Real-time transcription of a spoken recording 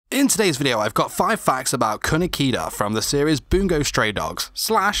In today's video, I've got 5 facts about Kunikida from the series Bungo Stray Dogs /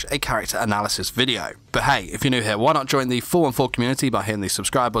 a character analysis video. But hey, if you're new here, why not join the 414 community by hitting the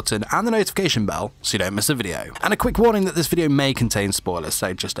subscribe button and the notification bell so you don't miss a video. And a quick warning that this video may contain spoilers,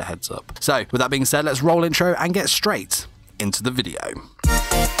 so just a heads up. So with that being said, let's roll intro and get straight into the video.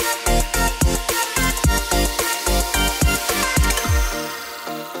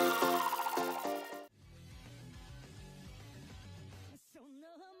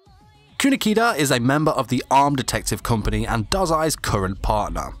 Kunikida is a member of the Armed Detective Company and Dazai's current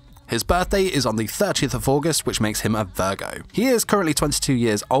partner. His birthday is on the 30th of August, which makes him a Virgo. He is currently 22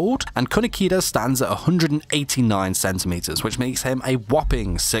 years old, and Kunikida stands at 189 centimeters, which makes him a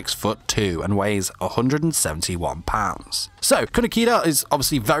whopping 6'2" and weighs 171 pounds. So, Kunikida is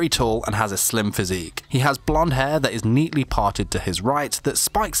obviously very tall and has a slim physique. He has blonde hair that is neatly parted to his right that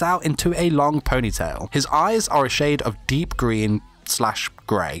spikes out into a long ponytail. His eyes are a shade of deep green /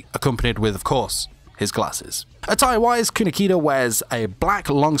 grey, accompanied with, of course, his glasses. Attire-wise, Kunikida wears a black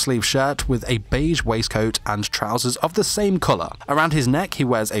long-sleeve shirt with a beige waistcoat and trousers of the same colour. Around his neck, he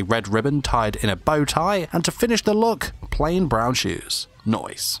wears a red ribbon tied in a bow tie, and to finish the look, plain brown shoes.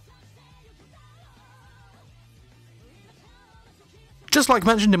 Nice. Just like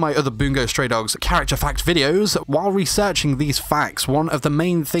mentioned in my other Bungo Stray Dogs character fact videos, while researching these facts, one of the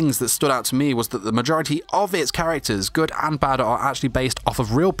main things that stood out to me was that the majority of its characters, good and bad, are actually based off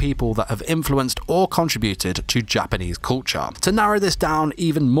of real people that have influenced or contributed to Japanese culture. To narrow this down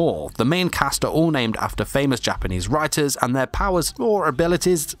even more, the main cast are all named after famous Japanese writers, and their powers or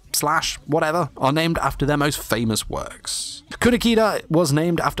abilities / whatever are named after their most famous works. Kunikida was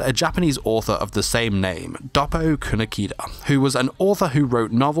named after a Japanese author of the same name, Doppo Kunikida, who was an author who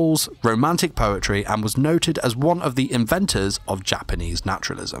wrote novels, romantic poetry, and was noted as one of the inventors of Japanese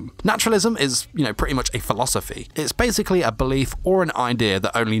naturalism. Naturalism is, pretty much a philosophy. It's basically a belief or an idea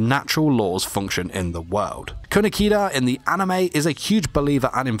that only natural laws function in the world. Kunikida in the anime is a huge believer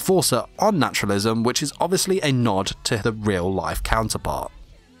and enforcer on naturalism, which is obviously a nod to the real-life counterpart.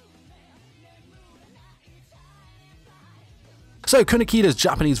 So Kunikida's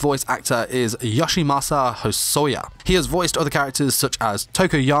Japanese voice actor is Yoshimasa Hosoya. He has voiced other characters such as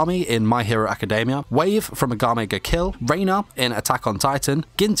Tokoyami in My Hero Academia, Wave from Agame ga Kill, Reina in Attack on Titan,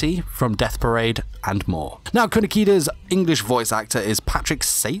 Ginty from Death Parade, and more. Now Kunikida's English voice actor is Patrick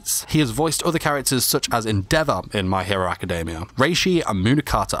Sates. He has voiced other characters such as Endeavor in My Hero Academia, Reishi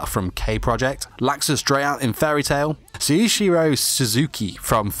Munakata from K Project, Laxus Dreyat in Fairy Tail, Suishiro Suzuki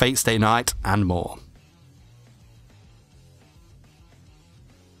from Fate Stay Night, and more.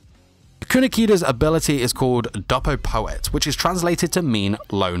 Kunikida's ability is called Doppo Poet, which is translated to mean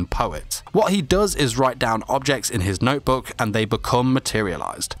lone poet. What he does is write down objects in his notebook and they become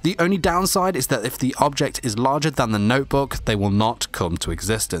materialized. The only downside is that if the object is larger than the notebook, they will not come to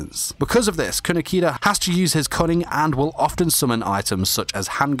existence. Because of this, Kunikida has to use his cunning and will often summon items such as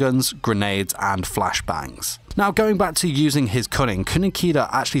handguns, grenades, and flashbangs. Now, going back to using his cunning, Kunikida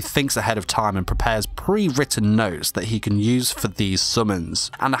actually thinks ahead of time and prepares pre-written notes that he can use for these summons.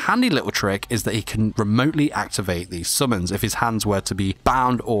 And a handy little trick is that he can remotely activate these summons if his hands were to be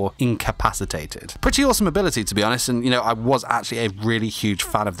bound or incapacitated. Pretty awesome ability, to be honest, and I was actually a really huge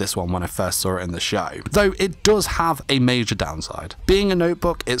fan of this one when I first saw it in the show. Though it does have a major downside. Being a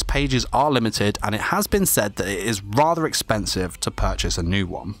notebook, its pages are limited, and it has been said that it is rather expensive to purchase a new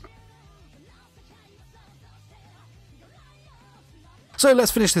one. So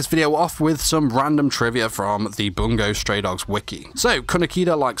let's finish this video off with some random trivia from the Bungo Stray Dogs wiki. So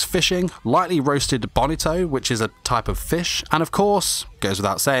Kunikida likes fishing, lightly roasted bonito, which is a type of fish, and of course, goes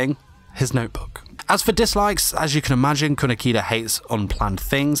without saying, his notebook. As for dislikes, as you can imagine, Kunikida hates unplanned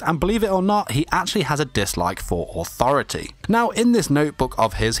things, and believe it or not, he actually has a dislike for authority. Now, in this notebook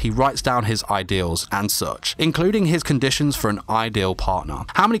of his, he writes down his ideals and such, including his conditions for an ideal partner.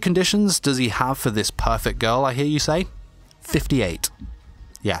 How many conditions does he have for this perfect girl, I hear you say? 58.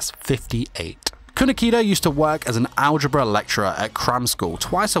 Yes, 58. Kunikida used to work as an algebra lecturer at cram school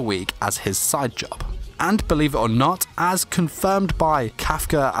twice a week as his side job. And believe it or not, as confirmed by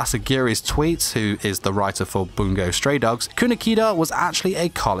Kafka Asagiri's tweets, who is the writer for Bungo Stray Dogs, Kunikida was actually a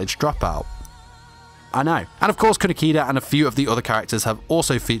college dropout. I know. And of course, Kunikida and a few of the other characters have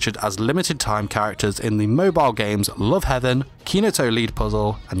also featured as limited time characters in the mobile games Love Heaven, Kinoto Lead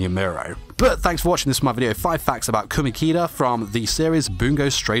Puzzle, and Yamuro. But thanks for watching this my video 5 facts about Kunikida from the series Bungo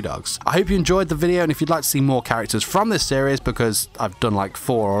Stray Dogs. I hope you enjoyed the video, and if you'd like to see more characters from this series, because I've done like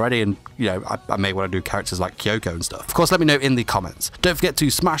 4 already, and I may want to do characters like Kyoko and stuff. Of course, let me know in the comments. Don't forget to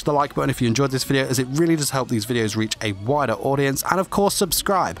smash the like button if you enjoyed this video, as it really does help these videos reach a wider audience, and of course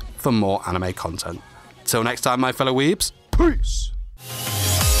subscribe for more anime content. Till next time, my fellow weebs, peace!